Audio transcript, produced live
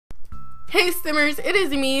Hey Simmers, it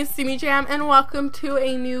is me, Simi Jam, and welcome to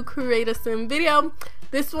a new Create a Sim video.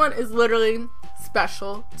 This one is literally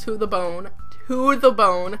special to the bone,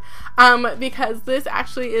 because this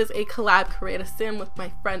actually is a collab Create a Sim with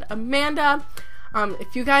my friend Amanda.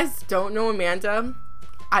 If you guys don't know Amanda,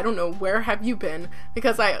 I don't know, where have you been?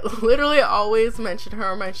 Because I literally always mention her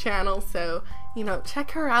on my channel, so, you know,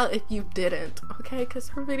 check her out if you didn't, okay? Because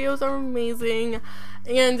her videos are amazing.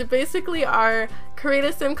 And basically our Create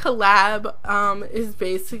a Sim collab is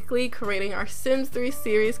basically creating our Sims 3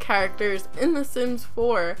 series characters in The Sims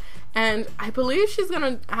 4. And I believe she's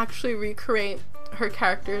gonna actually recreate her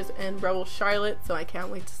characters in Rebel Charlotte, so I can't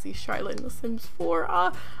wait to see Charlotte in The Sims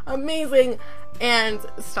 4. Amazing, and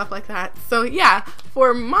stuff like that. So yeah,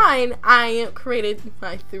 for mine, I created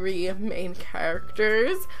my 3 main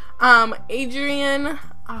characters, Adrian,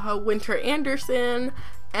 Winter Anderson,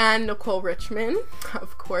 and Nicole Richmond.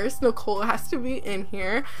 Of course, Nicole has to be in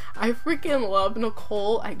here. I freaking love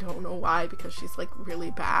Nicole. I don't know why, because she's like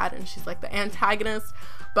really bad and she's like the antagonist,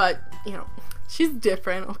 but you know, she's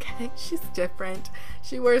different, okay? She's different.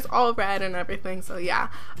 She wears all red and everything, so yeah.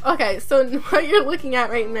 Okay, so what you're looking at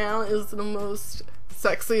right now is the most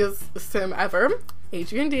sexiest sim ever.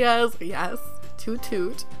 Adrian Diaz, yes, toot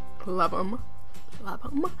toot, love him. Love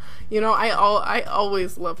him. You know, I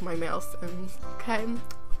always love my male Sims, okay?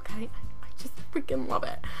 I just freaking love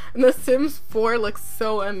it. And The Sims 4 looks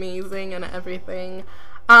so amazing and everything.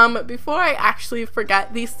 Before I actually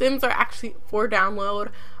forget, these Sims are actually for download,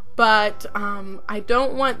 but I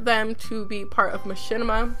don't want them to be part of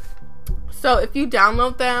Machinima. So if you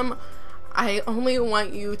download them, I only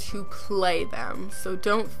want you to play them, so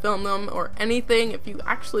don't film them or anything. If you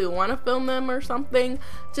actually want to film them or something,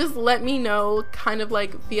 just let me know, kind of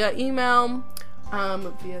like via email,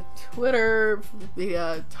 via Twitter,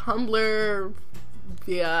 via Tumblr,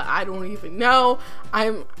 via I don't even know.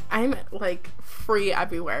 I'm like free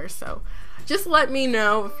everywhere, so just let me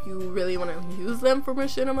know if you really want to use them for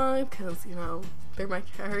Machinima, because you know, they're my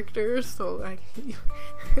characters, so like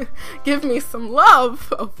give me some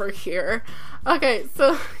love over here. Okay,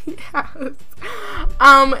 so yes.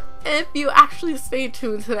 If you actually stay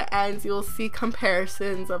tuned to the end, you'll see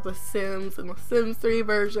comparisons of The Sims and The Sims 3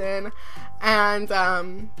 version, and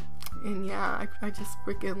yeah, I just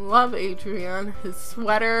freaking love Adrian, his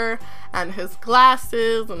sweater and his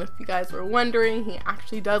glasses. And if you guys were wondering, he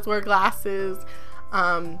actually does wear glasses.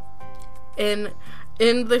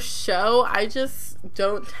 In the show, I just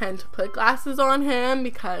don't tend to put glasses on him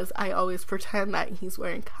because I always pretend that he's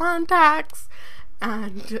wearing contacts,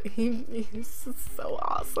 and he's just so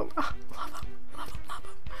awesome. Oh, love him.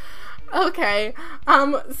 Okay,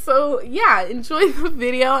 so yeah, enjoy the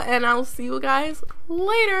video, and I'll see you guys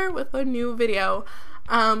later with a new video.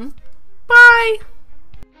 Bye!